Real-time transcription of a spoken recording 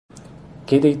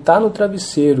porque deitar no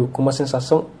travesseiro com uma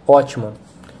sensação ótima,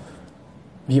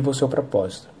 viva o seu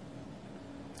propósito.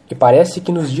 E parece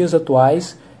que nos dias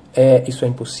atuais isso é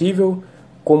impossível,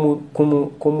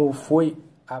 como foi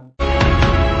a...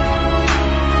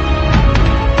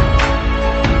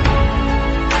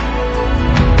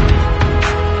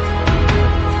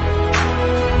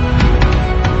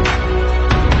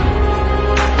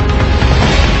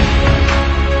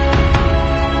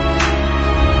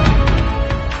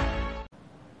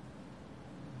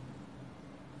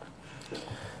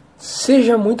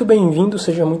 Seja muito bem-vindo,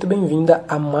 seja muito bem-vinda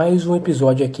a mais um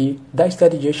episódio aqui da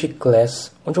Strategist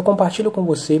Class, onde eu compartilho com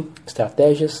você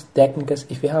estratégias, técnicas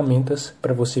e ferramentas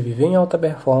para você viver em alta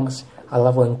performance,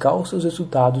 alavancar os seus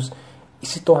resultados e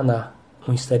se tornar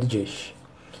um strategist.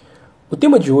 O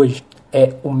tema de hoje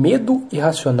é o medo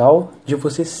irracional de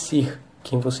você ser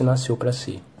quem você nasceu para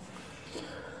ser.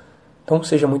 Então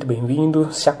seja muito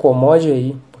bem-vindo, se acomode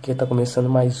aí, porque está começando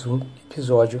mais um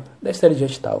episódio da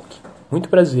Strategist Talk. Muito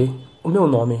prazer, o meu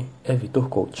nome é Vitor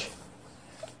Couthe.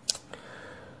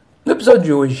 No episódio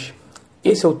de hoje,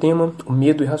 esse é o tema, o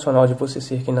medo irracional de você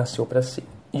ser quem nasceu para ser.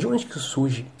 E de onde que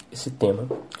surge esse tema?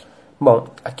 Bom,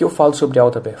 aqui eu falo sobre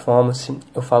alta performance,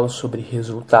 eu falo sobre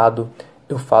resultado,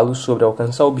 eu falo sobre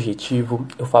alcançar o objetivo,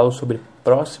 eu falo sobre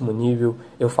próximo nível,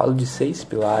 eu falo de 6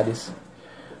 pilares.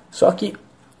 Só que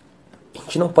a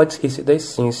gente não pode esquecer da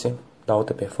essência da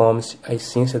alta performance, a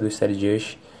essência do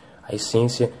strategist, a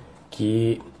essência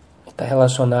que está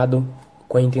relacionado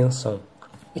com a intenção.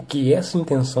 E que essa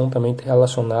intenção também está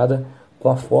relacionada com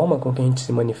a forma com que a gente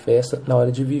se manifesta na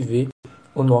hora de viver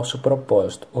o nosso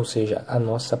propósito, ou seja, a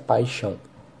nossa paixão.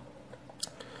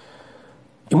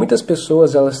 E muitas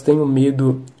pessoas elas têm o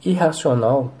medo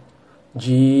irracional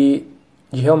de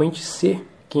realmente ser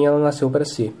quem ela nasceu para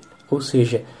ser. Ou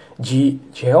seja, de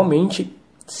realmente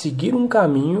seguir um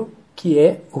caminho que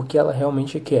é o que ela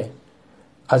realmente quer.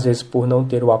 Às vezes por não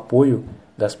ter o apoio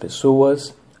das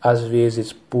pessoas, às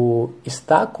vezes por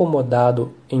estar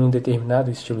acomodado em um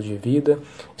determinado estilo de vida,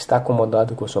 estar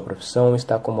acomodado com a sua profissão,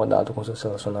 estar acomodado com seus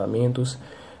relacionamentos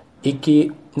e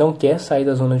que não quer sair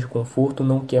da zona de conforto,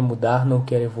 não quer mudar, não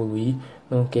quer evoluir,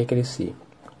 não quer crescer.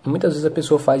 E muitas vezes a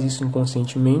pessoa faz isso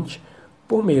inconscientemente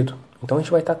por medo. Então a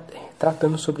gente vai estar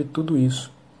tratando sobre tudo isso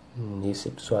nesse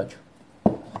episódio.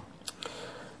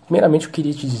 Primeiramente eu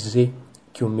queria te dizer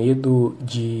que o medo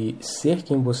de ser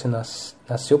quem você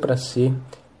nasceu para ser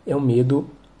é um medo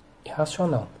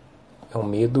irracional, é um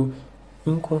medo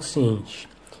inconsciente,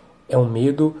 é um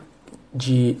medo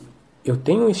de eu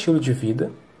tenho um estilo de vida,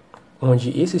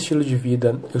 onde esse estilo de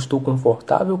vida, eu estou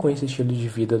confortável com esse estilo de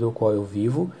vida do qual eu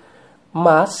vivo,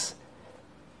 mas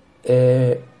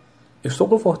eu estou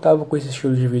confortável com esse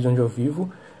estilo de vida onde eu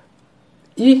vivo,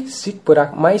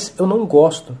 mas eu não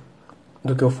gosto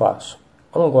do que eu faço.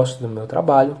 Eu não gosto do meu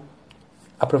trabalho,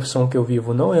 a profissão que eu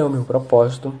vivo não é o meu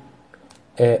propósito,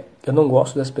 eu não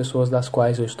gosto das pessoas das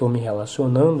quais eu estou me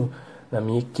relacionando na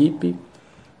minha equipe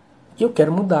e eu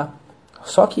quero mudar.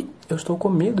 Só que eu estou com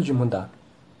medo de mudar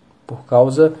por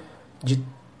causa de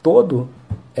todo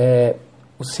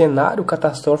o cenário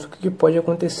catastrófico que pode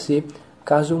acontecer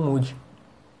caso eu mude.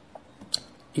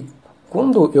 E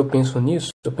quando eu penso nisso,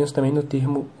 eu penso também no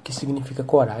termo que significa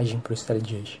coragem para o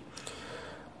strategist.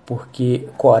 Porque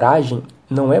coragem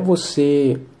não é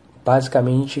você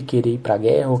basicamente querer ir para a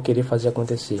guerra ou querer fazer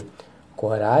acontecer.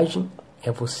 Coragem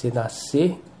é você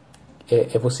nascer,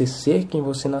 é você ser quem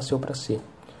você nasceu para ser.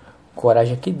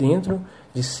 Coragem aqui dentro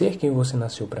de ser quem você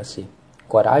nasceu para ser.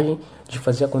 Coragem de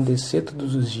fazer acontecer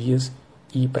todos os dias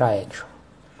e ir para a action.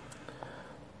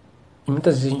 E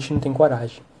muitas vezes a gente não tem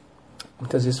coragem.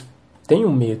 Muitas vezes tem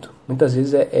um medo. Muitas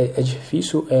vezes é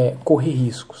difícil correr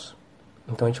riscos.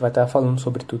 Então a gente vai estar falando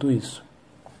sobre tudo isso.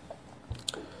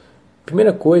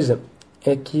 Primeira coisa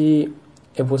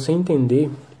é você entender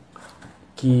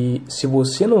que se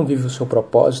você não vive o seu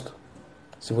propósito,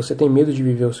 se você tem medo de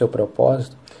viver o seu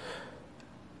propósito,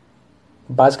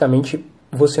 basicamente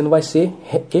você não vai ser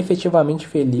efetivamente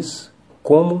feliz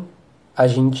como a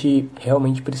gente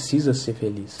realmente precisa ser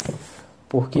feliz.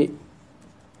 Porque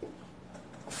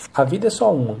a vida é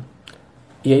só uma.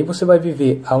 E aí você vai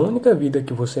viver a única vida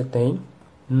que você tem,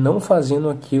 não fazendo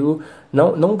aquilo,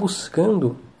 não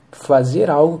buscando fazer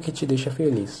algo que te deixa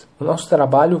feliz. O nosso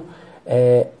trabalho,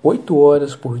 8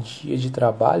 horas por dia de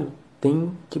trabalho, tem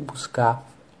que buscar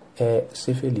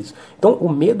ser feliz. Então, o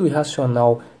medo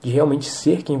irracional de realmente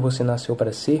ser quem você nasceu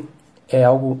para ser é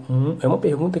uma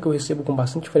pergunta que eu recebo com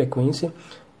bastante frequência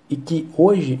e que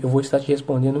hoje eu vou estar te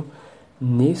respondendo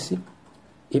nesse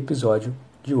episódio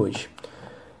de hoje.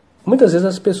 Muitas vezes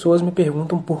as pessoas me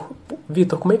perguntam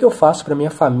Vitor, como é que eu faço para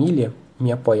minha família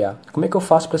me apoiar? Como é que eu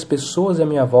faço para as pessoas à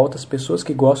minha volta, as pessoas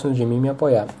que gostam de mim, me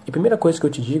apoiar? E a primeira coisa que eu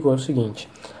te digo é o seguinte: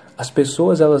 as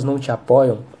pessoas, elas não te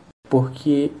apoiam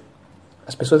porque...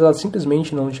 As pessoas, elas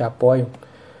simplesmente não te apoiam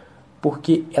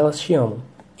porque elas te amam.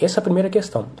 Essa é a primeira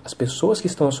questão. As pessoas que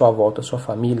estão à sua volta, a sua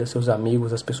família, seus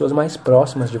amigos, as pessoas mais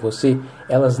próximas de você,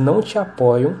 elas não te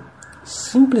apoiam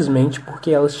simplesmente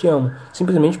porque elas te amam,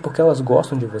 simplesmente porque elas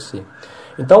gostam de você.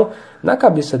 Então, na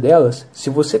cabeça delas, se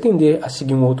você tender a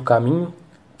seguir um outro caminho,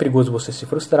 é perigoso você se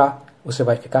frustrar, você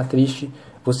vai ficar triste,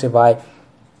 você vai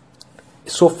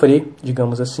sofrer,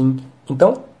 digamos assim.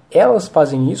 Então, elas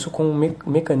fazem isso com um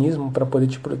mecanismo para poder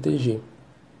te proteger.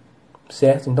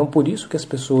 Certo? Então, por isso que as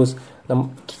pessoas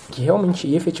que realmente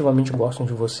e efetivamente gostam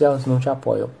de você, elas não te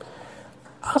apoiam.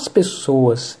 As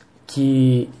pessoas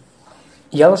que...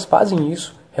 E elas fazem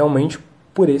isso realmente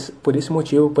por esse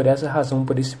motivo, por essa razão,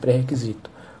 por esse pré-requisito.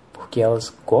 Porque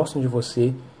elas gostam de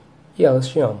você e elas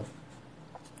te amam.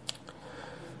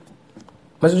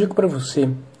 Mas eu digo para você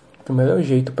que o melhor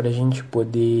jeito para a gente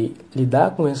poder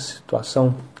lidar com essa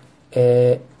situação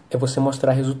é você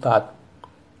mostrar resultado.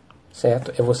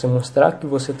 Certo? É você mostrar que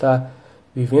você está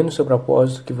vivendo o seu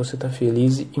propósito, que você está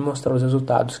feliz e mostrar os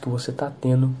resultados que você está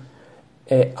tendo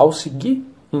ao seguir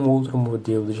um outro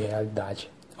modelo de realidade,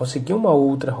 ao seguir uma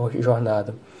outra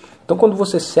jornada. Então, quando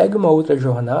você segue uma outra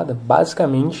jornada,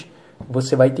 basicamente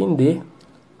você vai tender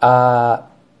a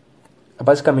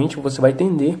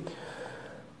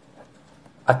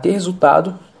ter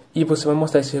resultado e você vai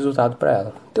mostrar esse resultado para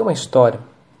ela. Tem uma história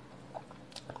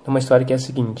que é a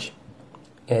seguinte: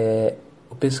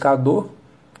 o pescador,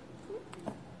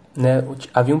 né,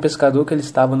 havia um pescador que ele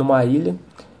estava numa ilha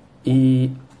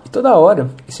e toda hora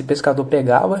esse pescador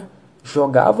pegava,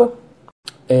 jogava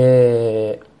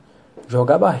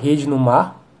a rede no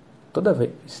mar. Toda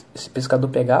vez esse pescador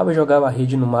pegava e jogava a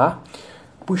rede no mar,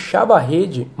 puxava a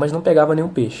rede, mas não pegava nenhum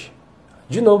peixe.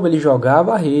 De novo ele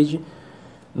jogava a rede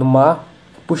no mar,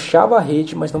 puxava a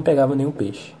rede, mas não pegava nenhum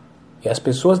peixe. E as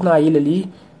pessoas na ilha ali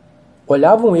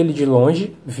olhavam ele de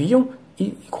longe, viam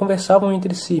e conversavam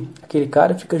entre si. Aquele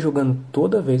cara fica jogando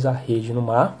toda vez a rede no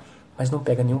mar, mas não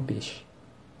pega nenhum peixe.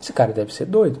 Esse cara deve ser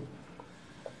doido.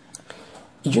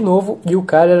 E de novo, o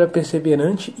cara era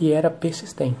perseverante e era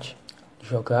persistente.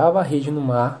 Jogava a rede no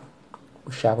mar,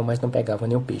 puxava, mas não pegava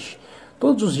nenhum peixe.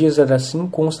 Todos os dias era assim,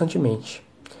 constantemente.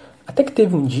 Até que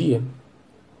teve um dia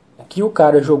que o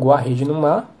cara jogou a rede no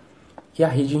mar e a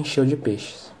rede encheu de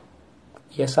peixes.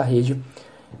 E essa rede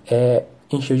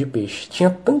encheu de peixe. Tinha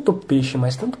tanto peixe,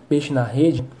 mas tanto peixe na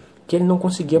rede, que ele não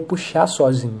conseguia puxar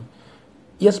sozinho.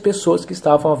 E as pessoas que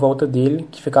estavam à volta dele,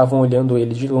 que ficavam olhando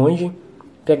ele de longe,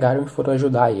 pegaram e foram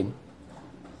ajudar ele,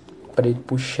 para ele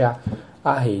puxar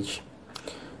a rede.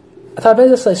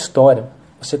 Através dessa história,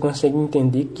 você consegue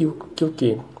entender que o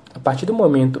quê? A partir do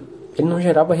momento, ele não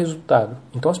gerava resultado.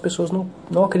 Então as pessoas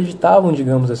não acreditavam,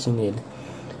 digamos assim, nele.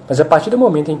 Mas a partir do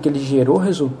momento em que ele gerou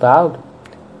resultado,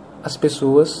 as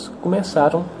pessoas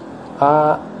começaram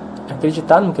a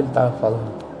acreditar no que ele estava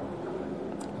falando.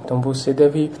 Então você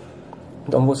deve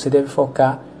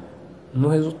focar no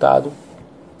resultado,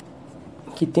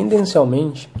 que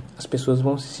tendencialmente as pessoas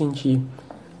vão se sentir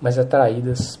mais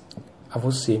atraídas a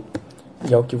você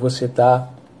e ao que você está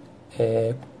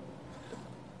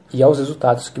e aos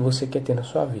resultados que você quer ter na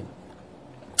sua vida.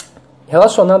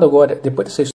 Relacionado agora, depois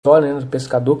dessa história, né, do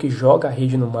pescador que joga a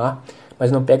rede no mar,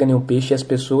 mas não pega nenhum peixe, e as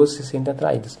pessoas se sentem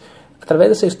atraídas. Através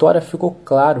dessa história ficou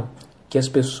claro que as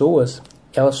pessoas,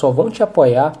 elas só vão te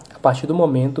apoiar a partir do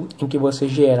momento em que você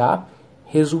gerar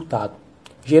resultado.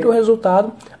 Gerou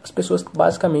resultado, as pessoas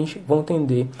basicamente vão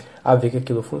tender a ver que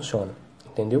aquilo funciona.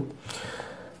 Entendeu?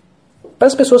 Para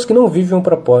as pessoas que não vivem um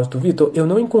propósito, Vitor, eu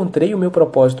não encontrei o meu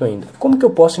propósito ainda. Como que eu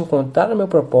posso encontrar o meu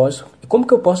propósito? E como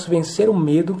que eu posso vencer o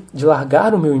medo de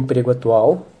largar o meu emprego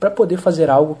atual para poder fazer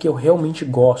algo que eu realmente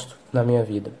gosto na minha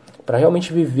vida? Para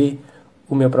realmente viver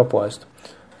o meu propósito?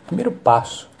 O primeiro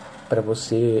passo para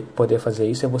você poder fazer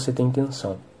isso é você ter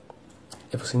intenção.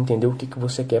 É você entender o que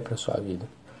você quer para a sua vida.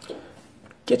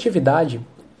 Que atividade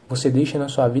você deixa na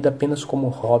sua vida apenas como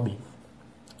hobby?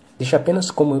 Deixa apenas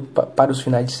como para os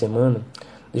finais de semana?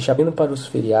 Deixa apenas para os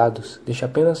feriados? Deixa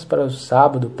apenas para o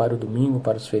sábado, para o domingo,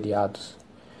 para os feriados?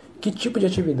 Que tipo de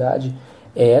atividade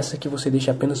é essa que você deixa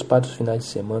apenas para os finais de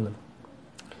semana?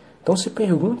 Então se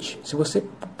pergunte, se você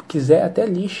quiser até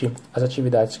lixe as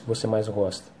atividades que você mais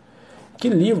gosta. Que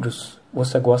livros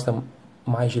você gosta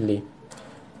mais de ler?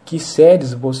 Que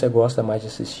séries você gosta mais de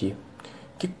assistir?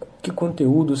 Que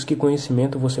conteúdos, que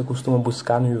conhecimento você costuma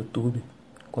buscar no YouTube?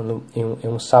 Quando em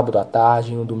um sábado à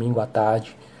tarde, em um domingo à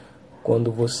tarde,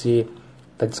 quando você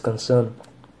está descansando.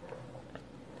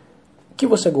 O que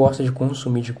você gosta de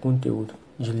consumir de conteúdo?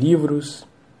 De livros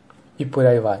e por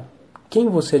aí vai. Quem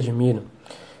você admira?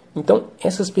 Então,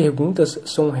 essas perguntas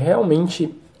são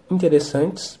realmente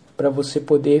interessantes para você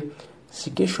poder se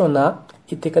questionar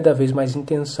e ter cada vez mais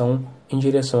intenção em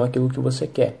direção àquilo que você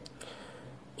quer.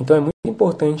 Então, é muito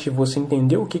importante você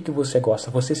entender o que você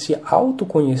gosta, você se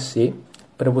autoconhecer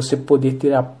para você poder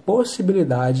ter a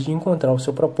possibilidade de encontrar o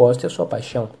seu propósito e a sua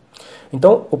paixão.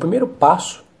 Então, o primeiro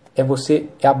passo é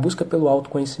a busca pelo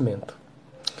autoconhecimento.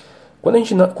 Quando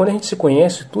a gente se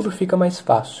conhece, tudo fica mais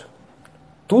fácil.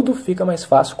 Tudo fica mais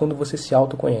fácil quando você se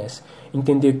autoconhece.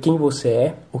 Entender quem você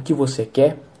é, o que você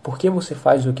quer, por que você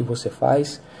faz o que você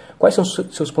faz, quais são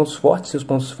seus pontos fortes, seus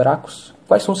pontos fracos,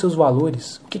 quais são seus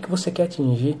valores, o que você quer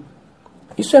atingir.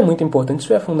 Isso é muito importante,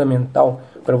 isso é fundamental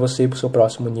para você ir para o seu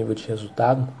próximo nível de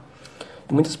resultado.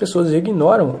 E muitas pessoas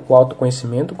ignoram o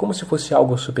autoconhecimento como se fosse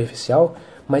algo superficial,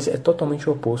 mas é totalmente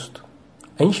o oposto.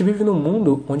 A gente vive num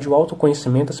mundo onde o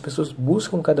autoconhecimento, as pessoas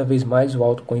buscam cada vez mais o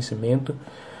autoconhecimento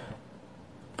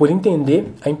por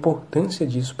entender a importância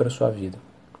disso para a sua vida.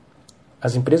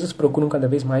 As empresas procuram cada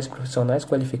vez mais profissionais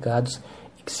qualificados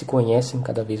e que se conhecem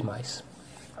cada vez mais.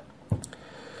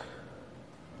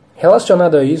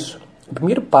 Relacionado a isso, o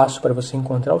primeiro passo para você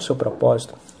encontrar o seu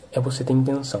propósito é você ter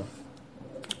intenção,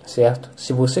 certo?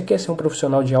 Se você quer ser um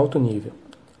profissional de alto nível,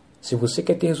 se você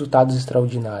quer ter resultados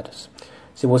extraordinários,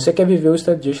 se você quer viver o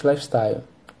strategist lifestyle,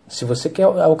 se você quer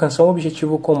alcançar um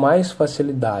objetivo com mais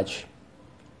facilidade,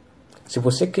 se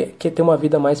você quer ter uma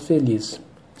vida mais feliz,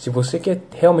 se você quer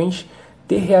realmente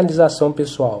ter realização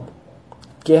pessoal,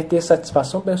 quer ter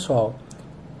satisfação pessoal,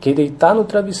 quer deitar no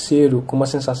travesseiro com uma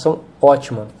sensação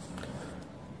ótima,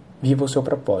 viva o seu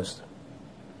propósito.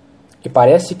 E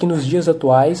parece que nos dias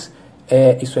atuais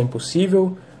isso é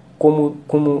impossível,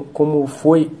 como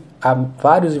foi há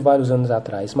vários e vários anos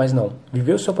atrás. Mas não,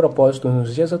 viver o seu propósito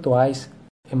nos dias atuais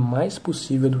é mais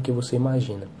possível do que você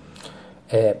imagina.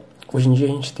 Hoje em dia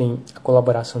a gente tem a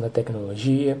colaboração da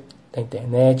tecnologia, da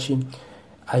internet,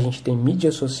 a gente tem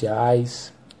mídias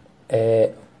sociais,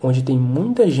 onde tem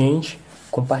muita gente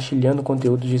compartilhando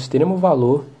conteúdo de extremo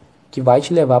valor que vai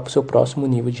te levar para o seu próximo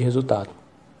nível de resultado.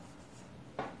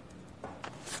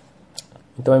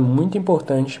 Então é muito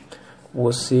importante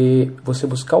você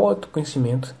buscar o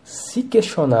autoconhecimento, se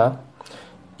questionar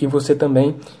e você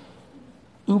também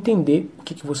entender o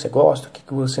que você gosta, o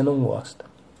que você não gosta.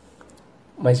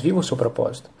 Mas viva o seu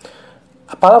propósito.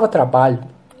 A palavra trabalho,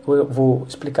 eu vou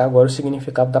explicar agora o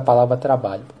significado da palavra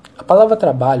trabalho. A palavra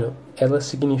trabalho, ela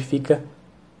significa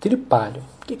tripalho.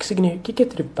 O que é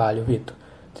tripalho, Vitor?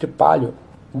 Tripalho,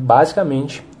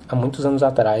 basicamente, há muitos anos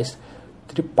atrás,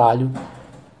 tripalho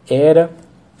era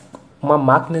uma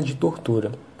máquina de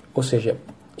tortura. Ou seja,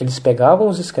 eles pegavam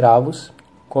os escravos,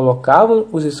 colocavam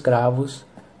os escravos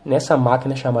nessa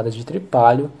máquina chamada de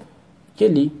tripalho, e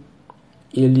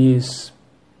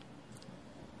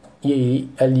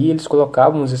ali eles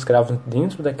colocavam os escravos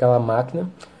dentro daquela máquina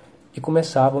e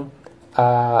começavam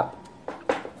a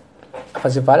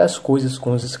fazer várias coisas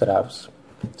com os escravos,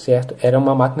 certo? Era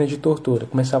uma máquina de tortura,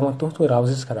 começavam a torturar os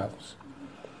escravos.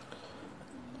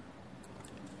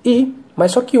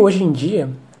 Mas só que hoje em dia,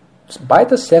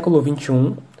 baita século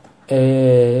XXI,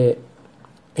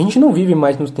 a gente não vive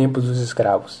mais nos tempos dos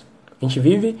escravos. A gente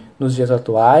vive nos dias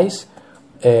atuais,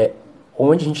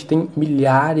 onde a gente tem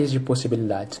milhares de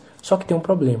possibilidades. Só que tem um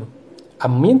problema. A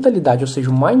mentalidade, ou seja,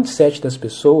 o mindset das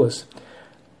pessoas,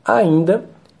 ainda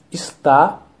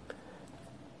está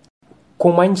com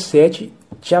o mindset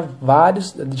de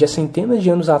há centenas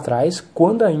de anos atrás,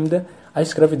 quando ainda a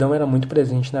escravidão era muito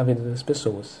presente na vida das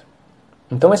pessoas.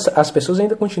 Então as pessoas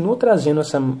ainda continuam trazendo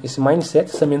esse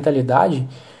mindset, essa mentalidade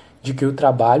de que o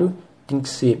trabalho tem que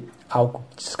ser algo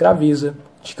que te escraviza,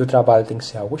 de que o trabalho tem que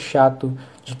ser algo chato,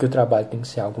 de que o trabalho tem que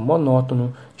ser algo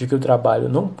monótono, de que o trabalho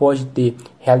não pode ter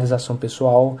realização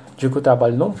pessoal, de que o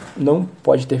trabalho não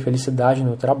pode ter felicidade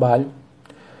no trabalho,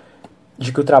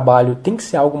 de que o trabalho tem que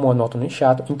ser algo monótono e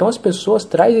chato. Então as pessoas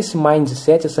trazem esse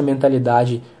mindset, essa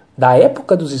mentalidade da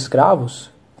época dos escravos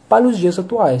para os dias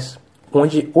atuais,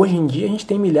 onde hoje em dia a gente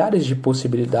tem milhares de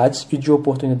possibilidades e de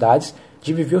oportunidades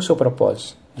de viver o seu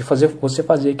propósito, de você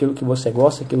fazer aquilo que você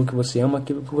gosta, aquilo que você ama,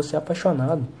 aquilo que você é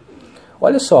apaixonado.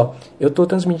 Olha só, eu estou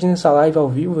transmitindo essa live ao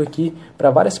vivo aqui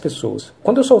para várias pessoas.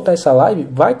 Quando eu soltar essa live,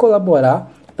 vai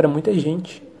colaborar para muita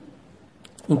gente.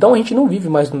 Então a gente não vive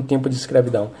mais no tempo de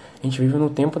escravidão. A gente vive no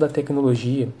tempo da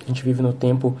tecnologia. A gente vive no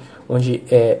tempo onde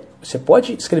você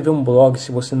pode escrever um blog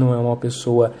se você não é uma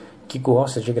pessoa que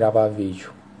gosta de gravar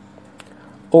vídeo.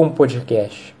 Ou um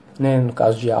podcast, né, no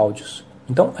caso de áudios.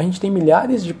 Então a gente tem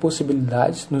milhares de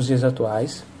possibilidades nos dias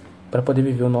atuais para poder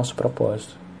viver o nosso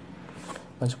propósito.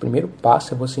 Mas o primeiro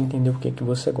passo é você entender o que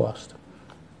você gosta.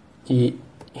 E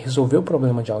resolver o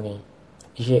problema de alguém.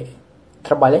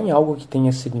 Trabalhar em algo que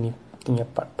tenha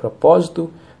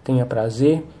propósito, tenha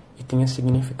prazer e tenha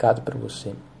significado para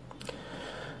você.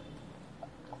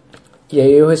 E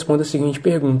aí eu respondo a seguinte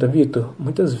pergunta, Vitor.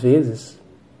 Muitas vezes,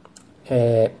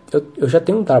 eu já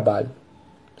tenho um trabalho,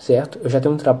 certo? Eu já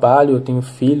tenho um trabalho, eu tenho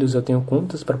filhos, eu tenho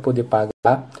contas para poder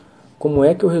pagar. Como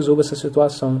é que eu resolvo essa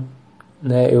situação?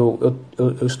 Né? Eu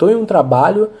estou em um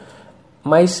trabalho,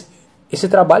 mas esse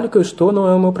trabalho que eu estou não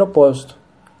é o meu propósito.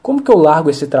 Como que eu largo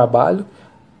esse trabalho?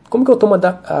 Como que eu tomo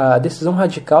a decisão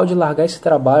radical de largar esse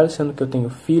trabalho, sendo que eu tenho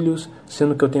filhos,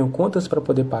 sendo que eu tenho contas para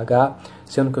poder pagar,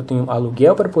 sendo que eu tenho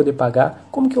aluguel para poder pagar?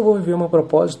 Como que eu vou viver o meu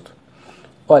propósito?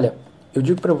 Olha, eu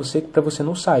digo para você que para você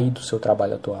não sair do seu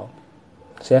trabalho atual,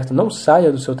 certo? Não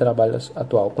saia do seu trabalho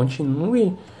atual,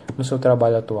 continue no seu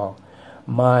trabalho atual.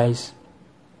 Mas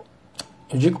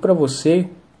eu digo para você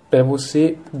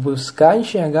buscar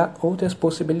enxergar outras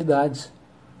possibilidades.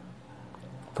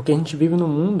 Porque a gente vive num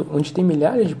mundo onde tem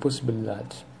milhares de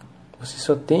possibilidades. Você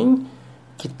só tem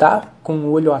que estar com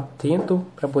o olho atento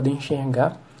para poder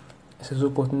enxergar essas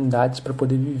oportunidades, para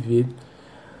poder viver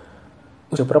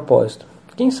o seu propósito.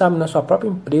 Quem sabe na sua própria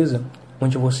empresa,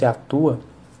 onde você atua,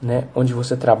 né, onde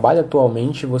você trabalha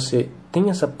atualmente, você tem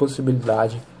essa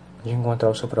possibilidade de encontrar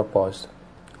o seu propósito.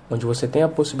 Onde você tem a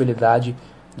possibilidade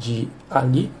de,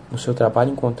 ali, no seu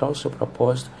trabalho, encontrar o seu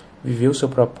propósito, viver o seu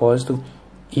propósito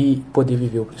e poder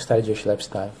viver o strategist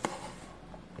lifestyle.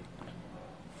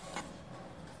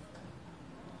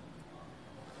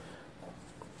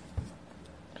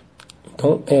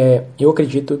 Então, eu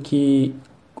acredito que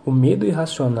o medo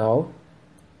irracional,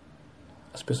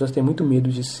 as pessoas têm muito medo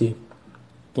de ser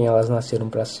quem elas nasceram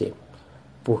para ser,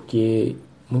 porque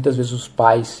muitas vezes os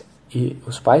pais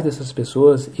dessas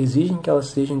pessoas exigem que elas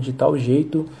sejam de tal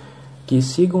jeito que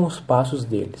sigam os passos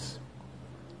deles.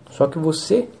 Só que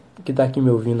você que está aqui me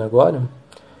ouvindo agora,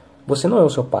 você não é o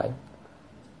seu pai,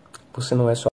 você não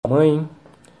é sua mãe,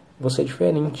 você é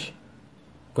diferente.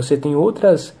 Você tem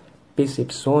outras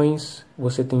percepções,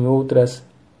 você tem outras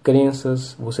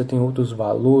crenças, você tem outros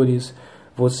valores,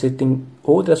 você tem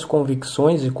outras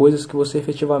convicções e coisas que você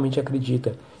efetivamente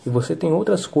acredita. E você tem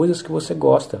outras coisas que você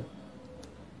gosta.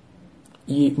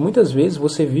 E muitas vezes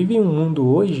você vive em um mundo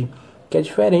hoje que é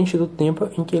diferente do tempo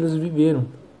em que eles viveram.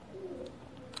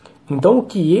 Então o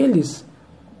que eles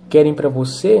querem para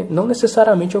você não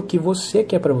necessariamente é o que você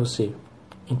quer para você.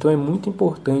 Então é muito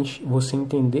importante você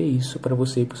entender isso para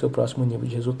você ir para o seu próximo nível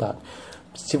de resultado.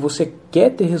 Se você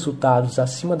quer ter resultados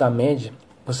acima da média,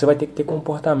 você vai ter que ter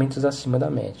comportamentos acima da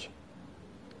média.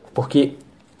 Porque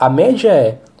a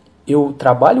média eu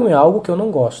trabalho em algo que eu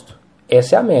não gosto.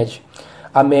 Essa é a média.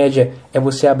 A média é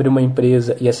você abrir uma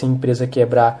empresa e essa empresa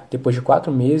quebrar depois de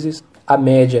 4 meses. A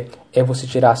média é você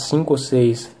tirar 5 ou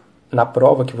 6 na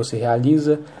prova que você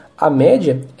realiza. A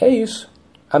média é isso.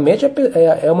 A média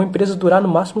é uma empresa durar no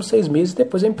máximo 6 meses e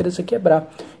depois a empresa quebrar.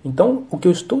 Então, o que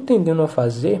eu estou tendendo a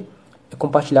fazer é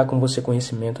compartilhar com você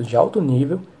conhecimento de alto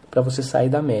nível para você sair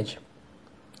da média.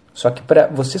 Só que para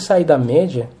você sair da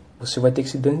média, você vai ter que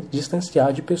se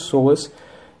distanciar de pessoas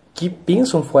que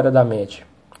pensam fora da média.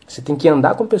 Você tem que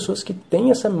andar com pessoas que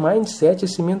têm essa mindset,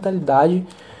 essa mentalidade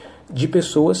de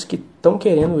pessoas que estão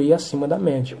querendo ir acima da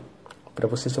média, para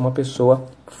você ser uma pessoa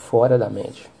fora da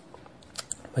média.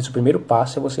 Mas o primeiro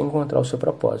passo é você encontrar o seu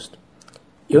propósito.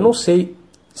 Eu não sei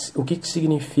o que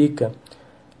significa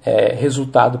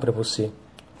resultado para você.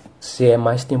 Se é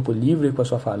mais tempo livre com a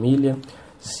sua família,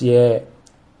 se é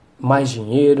mais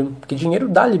dinheiro, porque dinheiro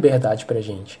dá liberdade para a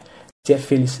gente. Se é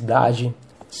felicidade,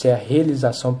 se é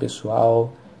realização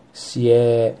pessoal, se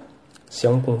é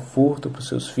um conforto para os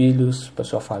seus filhos, para a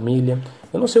sua família.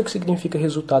 Eu não sei o que significa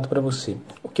resultado para você.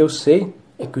 O que eu sei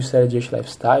é que o Strategist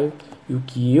Lifestyle e o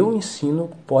que eu ensino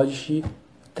pode te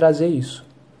trazer isso.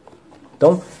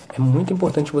 Então, é muito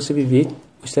importante você viver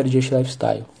o Strategist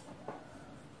Lifestyle.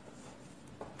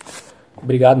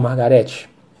 Obrigado, Margarete.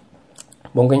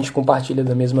 Bom que a gente compartilha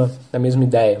da mesma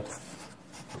ideia.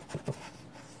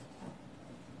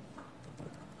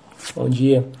 Bom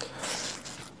dia.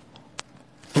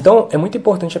 Então, é muito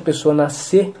importante a pessoa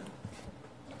nascer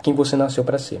quem você nasceu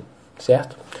para ser,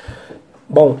 certo?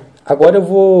 Bom, agora eu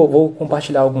vou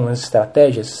compartilhar algumas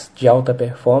estratégias de alta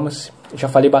performance. Eu já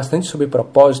falei bastante sobre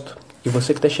propósito, e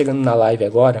você que está chegando na live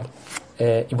agora,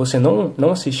 e você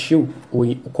não assistiu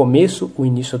o começo, o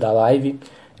início da live,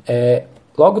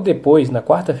 logo depois, na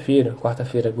quarta-feira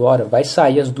agora, vai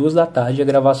sair às 2 da tarde a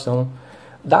gravação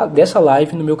dessa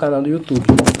live no meu canal do YouTube.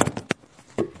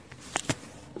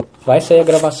 vai sair a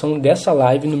gravação dessa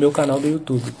live no meu canal do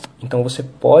YouTube. Então você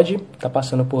pode estar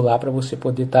passando por lá para você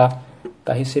poder estar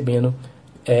recebendo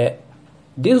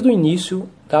desde o início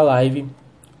da live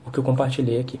o que eu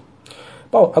compartilhei aqui.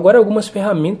 Bom, agora algumas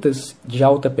ferramentas de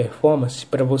alta performance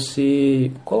para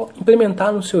você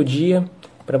implementar no seu dia,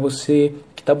 para você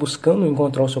que está buscando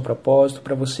encontrar o seu propósito,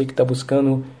 para você que está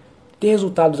buscando ter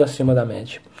resultados acima da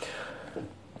média.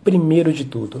 Primeiro de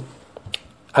tudo,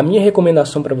 a minha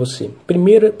recomendação para você,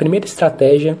 primeira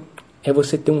estratégia é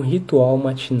você ter um ritual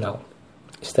matinal.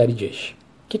 Strategist.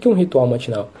 O que é um ritual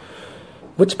matinal?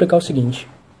 Vou te explicar o seguinte.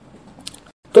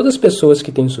 Todas as pessoas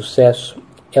que têm sucesso,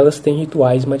 elas têm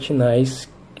rituais matinais,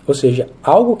 ou seja,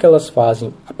 algo que elas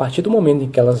fazem a partir do momento em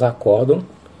que elas acordam,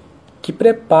 que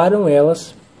preparam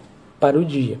elas para o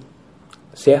dia,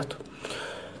 certo?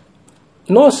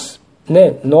 Nós,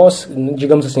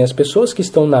 digamos assim, as pessoas que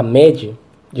estão na média,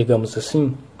 digamos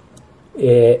assim,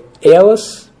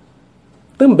 elas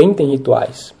também têm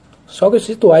rituais. Só que os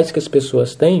rituais que as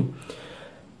pessoas têm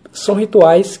são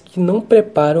rituais que não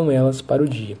preparam elas para o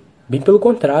dia. Bem pelo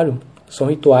contrário, são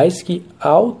rituais que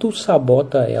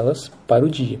auto-sabotam elas para o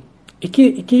dia. E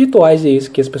que rituais é esses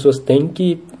que as pessoas têm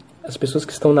que as pessoas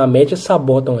que estão na média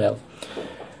sabotam ela?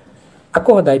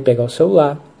 Acordar e pegar o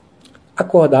celular,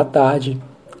 acordar à tarde,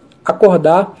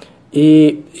 acordar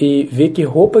e ver que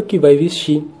roupa que vai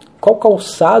vestir, qual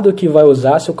calçado que vai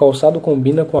usar, se o calçado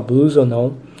combina com a blusa ou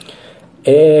não.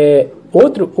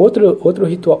 Outro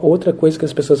ritual, outra coisa que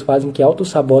as pessoas fazem que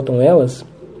auto-sabotam elas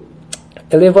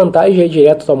é levantar e já ir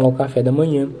direto tomar o café da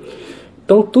manhã.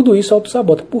 Então tudo isso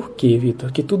auto-sabota. Por quê,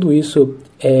 Vitor? Que tudo isso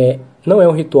não é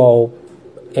um ritual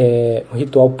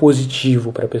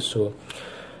positivo para a pessoa.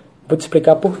 Vou te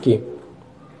explicar por quê.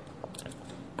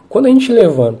 Quando a gente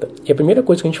levanta e a primeira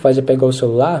coisa que a gente faz é pegar o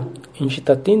celular, a gente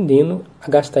está tendendo a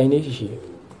gastar energia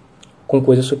com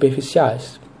coisas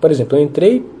superficiais. Por exemplo, eu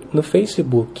entrei no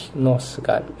Facebook. Nossa,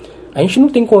 cara. A gente não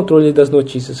tem controle das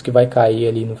notícias que vai cair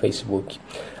ali no Facebook.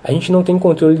 A gente não tem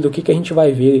controle do que a gente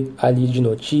vai ver ali de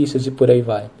notícias e por aí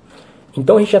vai.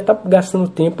 Então a gente já está gastando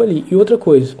tempo ali. E outra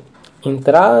coisa,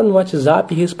 entrar no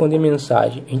WhatsApp e responder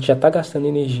mensagem. A gente já está gastando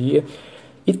energia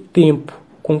e tempo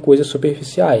com coisas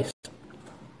superficiais.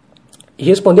 E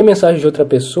responder mensagem de outra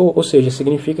pessoa, ou seja,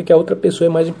 significa que a outra pessoa é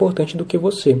mais importante do que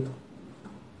você.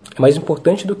 É mais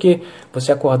importante do que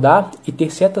você acordar e ter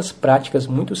certas práticas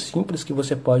muito simples que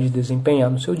você pode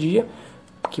desempenhar no seu dia,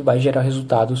 que vai gerar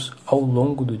resultados ao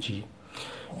longo do dia.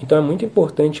 Então é muito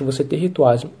importante você ter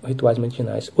rituais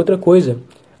matinais. Outra coisa,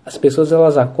 as pessoas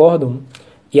elas acordam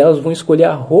e elas vão escolher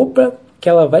a roupa que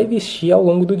ela vai vestir ao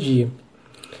longo do dia.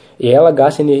 E ela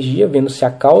gasta energia vendo se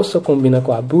a calça combina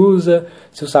com a blusa,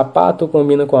 se o sapato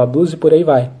combina com a blusa e por aí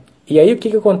vai. E aí o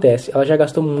que acontece? Ela já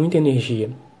gastou muita energia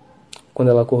quando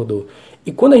ela acordou.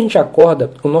 E quando a gente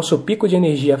acorda, o nosso pico de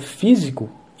energia físico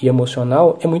e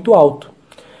emocional é muito alto.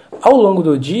 Ao longo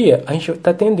do dia, a gente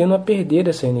está tendendo a perder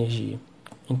essa energia.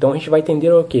 Então a gente vai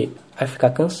tender a quê? A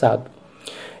ficar cansado.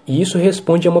 E isso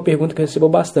responde a uma pergunta que eu recebo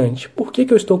bastante. Por que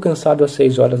eu estou cansado às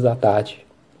 6 horas da tarde?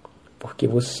 Porque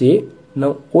você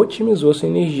não otimizou sua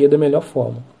energia da melhor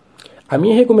forma. A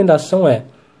minha recomendação é: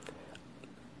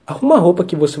 arruma a roupa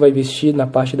que você vai vestir na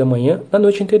parte da manhã, na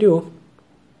noite anterior.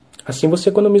 Assim você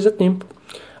economiza tempo.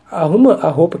 Arruma a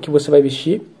roupa que você vai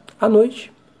vestir à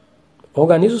noite.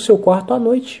 Organiza o seu quarto à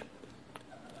noite.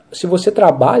 Se você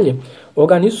trabalha,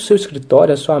 organiza o seu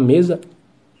escritório, a sua mesa,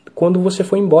 quando você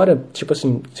for embora. Tipo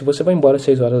assim, se você vai embora às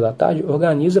 6 horas da tarde,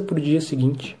 organiza para o dia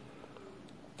seguinte.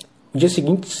 O dia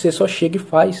seguinte você só chega e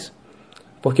faz.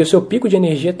 Porque o seu pico de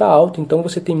energia está alto, então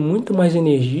você tem muito mais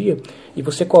energia e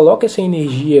você coloca essa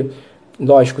energia,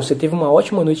 lógico, você teve uma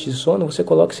ótima noite de sono, você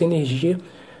coloca essa energia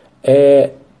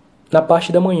na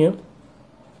parte da manhã,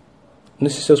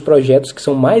 nesses seus projetos que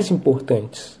são mais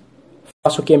importantes.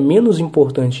 Faça o que é menos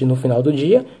importante no final do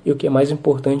dia e o que é mais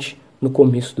importante no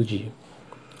começo do dia.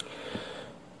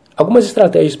 Algumas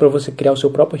estratégias para você criar o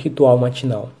seu próprio ritual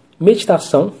matinal.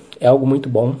 Meditação é algo muito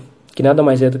bom, que nada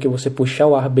mais é do que você puxar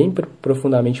o ar bem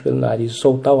profundamente pelo nariz e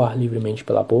soltar o ar livremente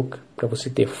pela boca, para você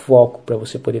ter foco, para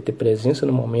você poder ter presença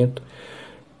no momento.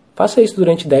 Faça isso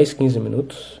durante 10, 15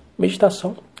 minutos.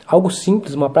 Meditação. Algo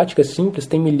simples, uma prática simples,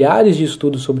 tem milhares de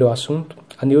estudos sobre o assunto,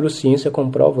 a neurociência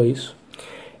comprova isso.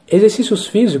 Exercícios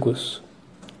físicos.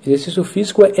 Exercício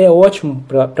físico é ótimo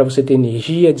para você ter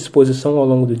energia, disposição ao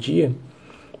longo do dia.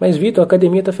 Mas, Vitor, a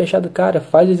academia está fechada. Cara,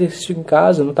 faz exercício em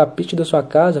casa, no tapete da sua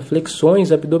casa,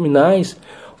 flexões abdominais,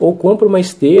 ou compra uma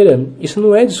esteira. Isso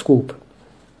não é desculpa.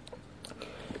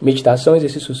 Meditação,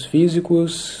 exercícios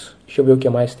físicos. Deixa eu ver o que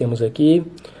mais temos aqui.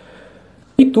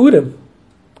 Leitura.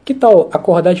 Que tal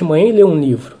acordar de manhã e ler um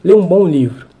livro? Ler um bom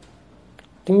livro.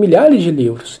 Tem milhares de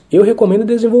livros. Eu recomendo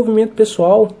desenvolvimento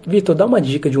pessoal. Vitor, dá uma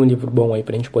dica de um livro bom aí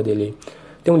pra gente poder ler.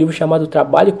 Tem um livro chamado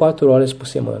Trabalhe 4 horas por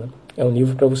semana. É um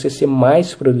livro para você ser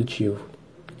mais produtivo.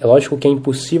 É lógico que é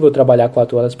impossível trabalhar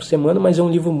 4 horas por semana, mas é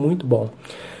um livro muito bom.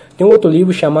 Tem um outro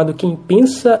livro chamado Quem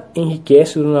Pensa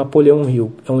Enriquece, do Napoleão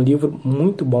Hill. É um livro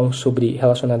muito bom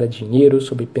relacionado a dinheiro,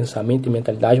 sobre pensamento e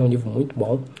mentalidade. É um livro muito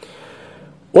bom.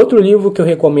 Outro livro que eu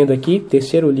recomendo aqui,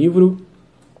 terceiro livro,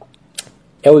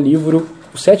 é o livro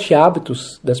Os 7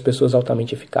 Hábitos das Pessoas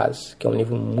Altamente Eficazes, que é um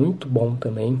livro muito bom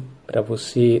também para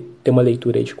você ter uma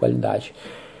leitura aí de qualidade.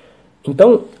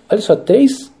 Então, olha só,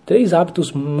 três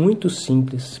hábitos muito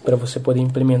simples para você poder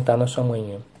implementar na sua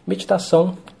manhã.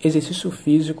 Meditação, exercício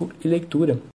físico e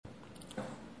leitura.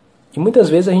 E muitas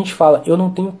vezes a gente fala, eu não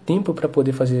tenho tempo para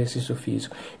poder fazer exercício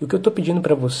físico. E o que eu estou pedindo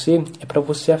para você é para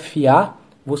você afiar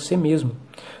você mesmo.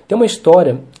 Tem uma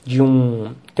história,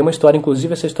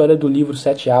 inclusive essa história do livro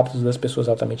 7 Hábitos das Pessoas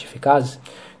Altamente Eficazes.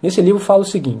 Nesse livro fala o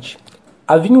seguinte: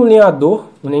 havia um lenhador,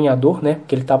 né,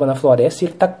 que ele estava na floresta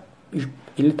e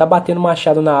ele tá batendo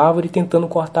machado na árvore e tentando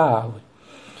cortar a árvore.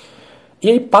 E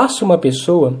aí passa uma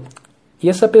pessoa e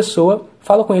essa pessoa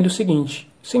fala com ele o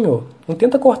seguinte: senhor, não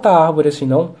tenta cortar a árvore assim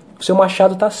não, o seu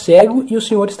machado está cego e o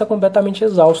senhor está completamente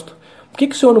exausto. Por que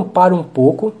o senhor não para um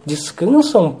pouco,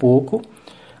 descansa um pouco,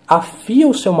 afia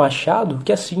o seu machado,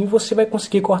 que assim você vai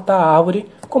conseguir cortar a árvore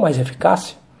com mais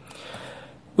eficácia?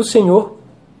 O senhor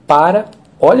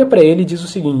olha para ele e diz o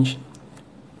seguinte: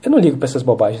 eu não ligo para essas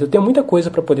bobagens, eu tenho muita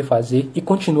coisa para poder fazer, e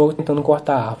continua tentando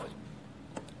cortar a árvore.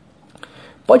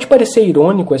 Pode parecer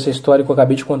irônico essa história que eu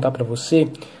acabei de contar para você,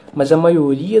 mas a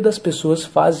maioria das pessoas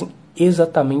fazem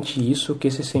exatamente isso que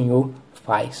esse senhor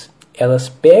faz. Elas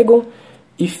pegam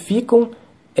e ficam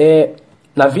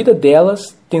na vida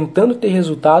delas tentando ter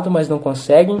resultado, mas não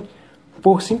conseguem,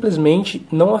 por simplesmente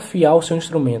não afiar o seu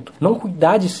instrumento, não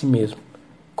cuidar de si mesmo.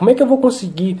 Como é que eu vou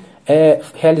conseguir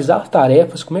realizar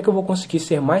tarefas, como é que eu vou conseguir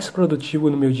ser mais produtivo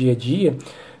no meu dia a dia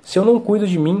se eu não cuido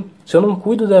de mim, se eu não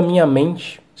cuido da minha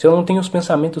mente, se eu não tenho os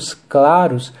pensamentos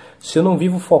claros, se eu não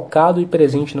vivo focado e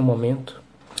presente no momento?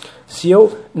 Se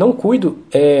eu não cuido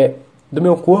do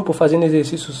meu corpo fazendo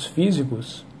exercícios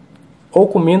físicos ou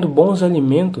comendo bons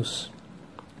alimentos,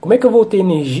 como é que eu vou ter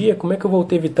energia, como é que eu vou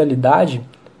ter vitalidade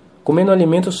comendo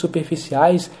alimentos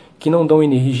superficiais que não dão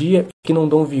energia, que não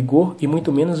dão vigor e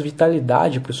muito menos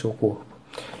vitalidade para o seu corpo?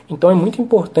 Então é muito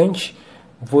importante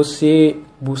você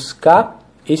buscar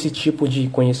esse tipo de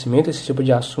conhecimento, esse tipo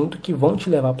de assunto que vão te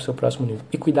levar para o seu próximo nível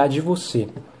e cuidar de você,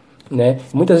 né?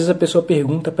 Muitas vezes a pessoa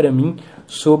pergunta para mim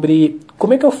sobre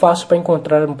como é que eu faço para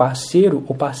encontrar um parceiro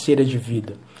ou parceira de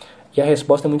vida. E a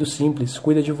resposta é muito simples: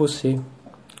 cuida de você,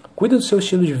 cuida do seu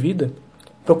estilo de vida,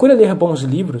 procura ler bons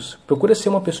livros, procura ser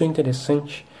uma pessoa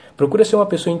interessante, procura ser uma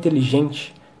pessoa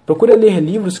inteligente, procura ler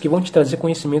livros que vão te trazer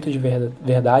conhecimento de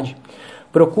verdade,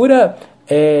 procura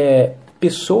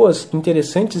pessoas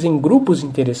interessantes em grupos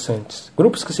interessantes,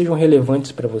 grupos que sejam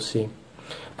relevantes para você.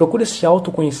 Procura se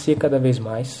autoconhecer cada vez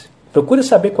mais, procura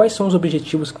saber quais são os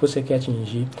objetivos que você quer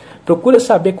atingir, procura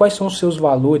saber quais são os seus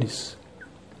valores,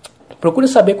 procura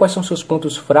saber quais são os seus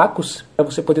pontos fracos para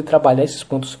você poder trabalhar esses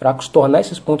pontos fracos, tornar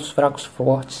esses pontos fracos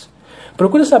fortes.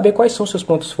 Procura saber quais são os seus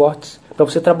pontos fortes para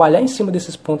você trabalhar em cima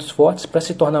desses pontos fortes para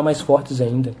se tornar mais fortes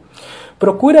ainda.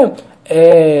 Procura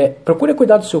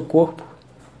cuidar do seu corpo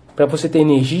para você ter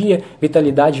energia,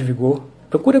 vitalidade e vigor.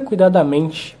 Procura cuidar da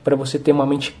mente para você ter uma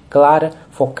mente clara,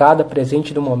 focada,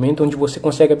 presente no momento, onde você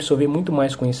consegue absorver muito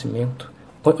mais conhecimento,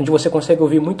 onde você consegue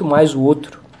ouvir muito mais o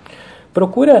outro.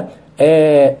 Procura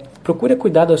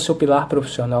cuidar do seu pilar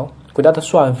profissional, cuidar da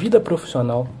sua vida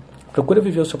profissional. Procura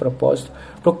viver o seu propósito.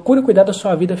 Procura cuidar da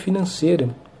sua vida financeira.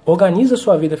 Organiza a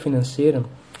sua vida financeira.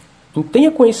 E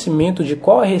tenha conhecimento de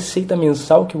qual a receita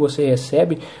mensal que você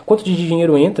recebe, quanto de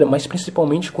dinheiro entra, mas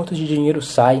principalmente quanto de dinheiro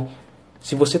sai.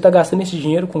 Se você está gastando esse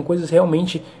dinheiro com coisas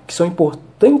realmente que são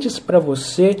importantes para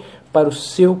você, para o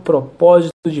seu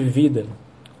propósito de vida.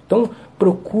 Então,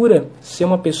 procura ser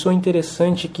uma pessoa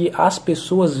interessante, que as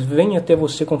pessoas venham até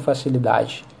você com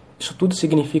facilidade. Isso tudo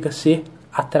significa ser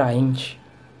atraente,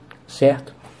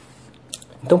 certo?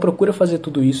 Então, procura fazer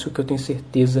tudo isso, que eu tenho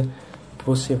certeza que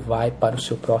você vai para o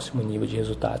seu próximo nível de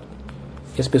resultado.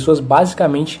 E as pessoas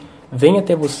basicamente vêm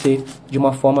até você de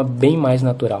uma forma bem mais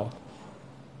natural.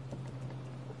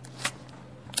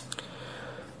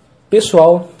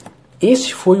 Pessoal,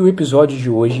 esse foi o episódio de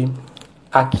hoje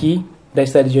aqui da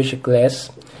Strategist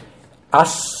Class.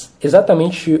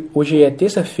 Exatamente hoje é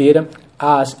terça-feira,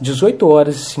 às 18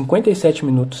 horas e 57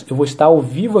 minutos, eu vou estar ao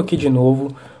vivo aqui de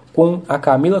novo com a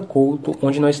Camila Couto,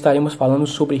 onde nós estaremos falando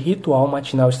sobre ritual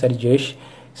matinal Strategist.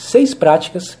 6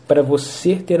 práticas para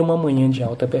você ter uma manhã de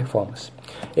alta performance.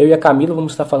 Eu e a Camila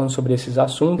vamos estar falando sobre esses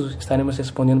assuntos, estaremos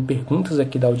respondendo perguntas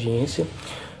aqui da audiência,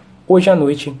 hoje à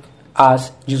noite,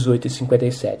 às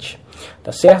 18h57.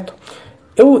 Tá certo?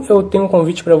 Eu tenho um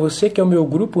convite para você, que é o meu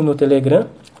grupo no Telegram,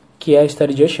 que é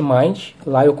Strategist Mind.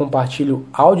 Lá eu compartilho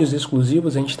áudios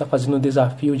exclusivos. A gente está fazendo um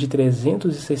desafio de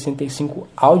 365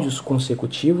 áudios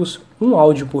consecutivos, um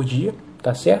áudio por dia,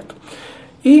 tá certo?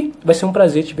 E vai ser um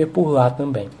prazer te ver por lá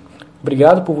também.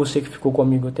 Obrigado por você que ficou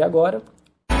comigo até agora